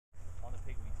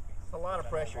lot of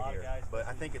pressure here, but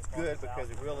I think it's good because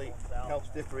it really helps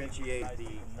differentiate the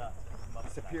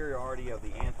superiority of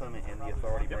the Anthem and the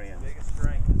Authority brands.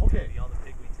 Okay,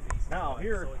 now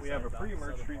here we have a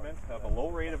pre-emerge treatment of a low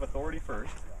rate of Authority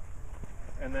first,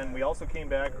 and then we also came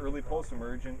back early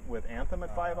post-emergent with Anthem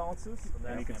at 5 ounces,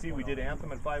 and you can see we did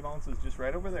Anthem at 5 ounces just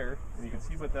right over there, and you can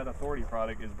see what that Authority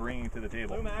product is bringing to the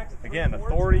table. Again,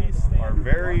 Authorities are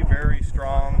very, very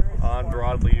strong on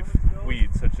broadleaf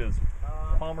weeds such as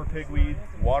Palmer pigweed,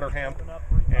 water hemp,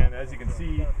 and as you can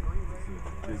see,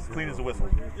 it's clean as a whistle.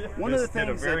 One of the things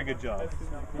did a very good job.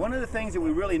 One of the things that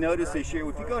we really noticed this year,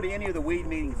 if you go to any of the weed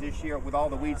meetings this year with all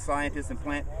the weed scientists and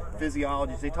plant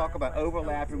physiologists, they talk about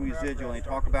overlapping residual, and they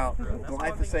talk about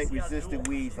glyphosate-resistant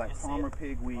weeds like Palmer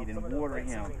pigweed and water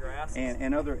hemp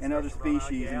and other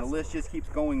species, and the list just keeps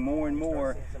going more and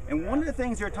more. And one of the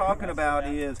things they're talking about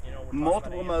is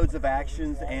multiple modes of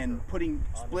actions and putting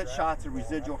split shots of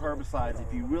residual herbicides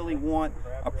if you really want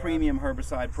a premium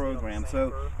herbicide program.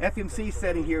 So FMC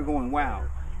sitting here going, wow,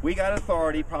 we got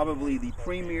Authority, probably the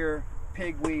premier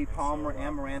pigweed Palmer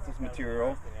amaranthus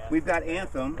material. We've got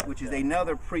Anthem, which is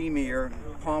another premier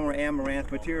Palmer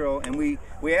amaranth material, and we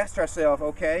asked ourselves,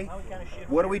 okay,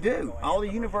 what do we do? All the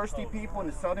university people in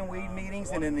the Southern Weed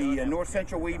meetings and in the North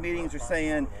Central Weed meetings are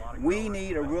saying we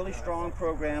need a really strong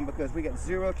program because we got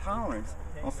zero tolerance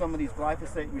on some of these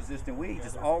glyphosate-resistant weeds.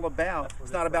 It's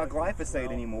not about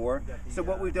glyphosate anymore. So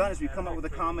what we've done is we've come up with a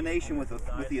combination with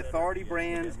the Authority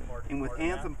brands and with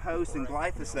Anthem Post and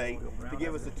glyphosate to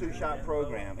give us a 2-shot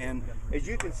program. And as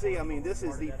you can see, I mean, this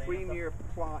is the premier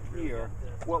plot here.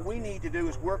 What we need to do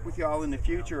is work with y'all in the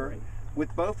future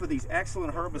with both of these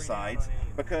excellent herbicides,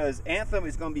 because Anthem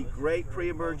is going to be great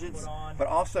pre-emergence, but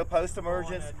also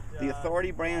post-emergence. The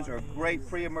Authority brands are great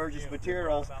pre-emergence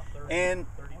materials, and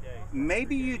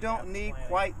maybe you don't need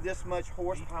quite this much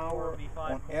horsepower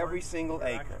on every single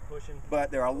acre, but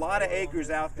there are a lot of acres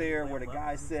out there where the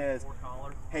guy says,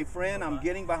 hey friend, I'm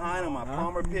getting behind on my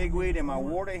Palmer pigweed and my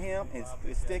water hemp, it's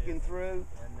sticking through.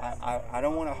 I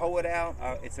don't want to hoe it out.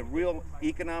 It's a real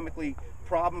economically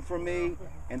problem for me,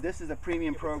 and this is a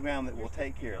premium program that will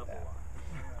take care of that.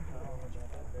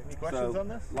 Any questions on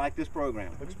this? Like this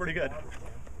program. Looks pretty good.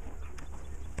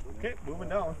 Okay, moving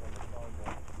down.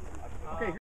 Okay.